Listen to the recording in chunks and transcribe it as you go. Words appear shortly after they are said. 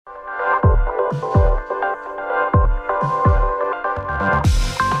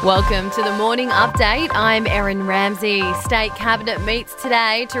Welcome to the Morning Update. I'm Erin Ramsey. State Cabinet meets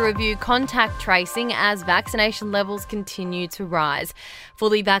today to review contact tracing as vaccination levels continue to rise.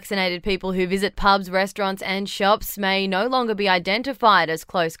 Fully vaccinated people who visit pubs, restaurants and shops may no longer be identified as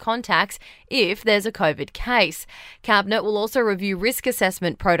close contacts if there's a COVID case. Cabinet will also review risk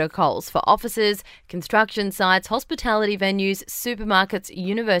assessment protocols for offices, construction sites, hospitality venues, supermarkets,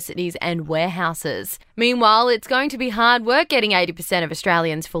 universities and warehouses. Meanwhile, it's going to be hard work getting 80% of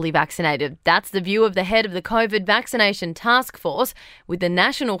Australians fully vaccinated. That's the view of the head of the COVID vaccination task force, with the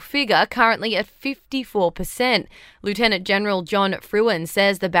national figure currently at 54%. Lieutenant General John Frewen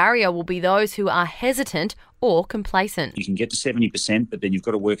says the barrier will be those who are hesitant or complacent. You can get to 70%, but then you've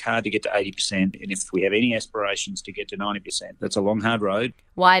got to work hard to get to 80%. And if we have any aspirations to get to 90%, that's a long, hard road.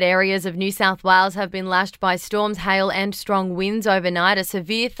 Wide areas of New South Wales have been lashed by storms, hail and strong winds overnight. A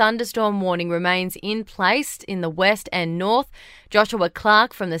severe thunderstorm warning remains in place in the west and north. Joshua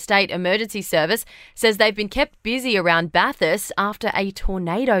Clark from the State Emergency Service says they've been kept busy around Bathurst after a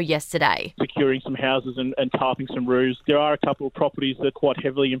tornado yesterday. Securing some houses and tarping some roofs. There are a couple of properties that are quite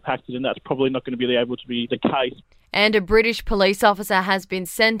heavily impacted, and that's probably not going to be able to be the case. And a British police officer has been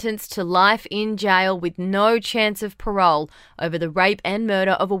sentenced to life in jail with no chance of parole over the rape and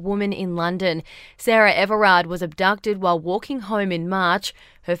murder of a woman in London. Sarah Everard was abducted while walking home in March.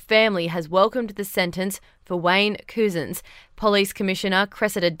 Her family has welcomed the sentence for Wayne Couzens. Police Commissioner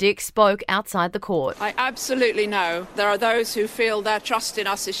Cressida Dick spoke outside the court. I absolutely know there are those who feel their trust in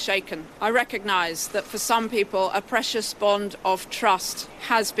us is shaken. I recognise that for some people a precious bond of trust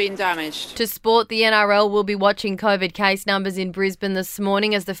has been damaged. To sport, the NRL will be watching COVID case numbers in Brisbane this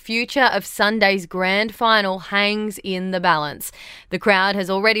morning as the future of Sunday's grand final hangs in the balance. The crowd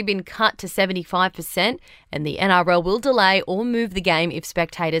has already been cut to 75%, and the NRL will delay or move the game if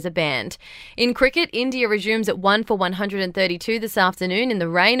spectators are banned. In cricket, India resumes at 1 for 132 this afternoon in the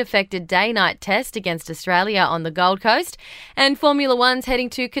rain-affected day-night test against Australia on the Gold Coast. And Formula One's heading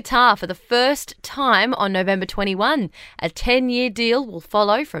to Qatar for the first time on November 21. A 10-year deal will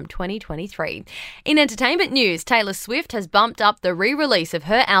follow from 2023. In entertainment news, Taylor Swift has bumped up the re-release of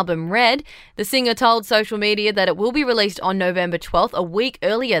her album Red. The singer told social media that it will be released on November 12th, a week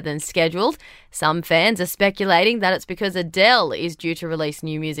earlier than scheduled. Some fans are speculating that it's because Adele is due to release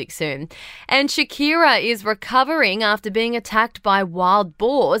new music soon. And Shakira is recovering after being attacked by wild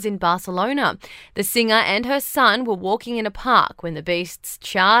boars in Barcelona. The singer and her son were walking in a park when the beasts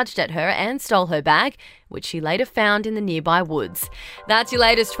charged at her and stole her bag, which she later found in the nearby woods. That's your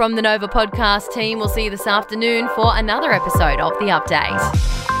latest from the Nova podcast team. We'll see you this afternoon for another episode of The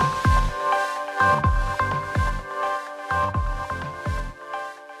Update.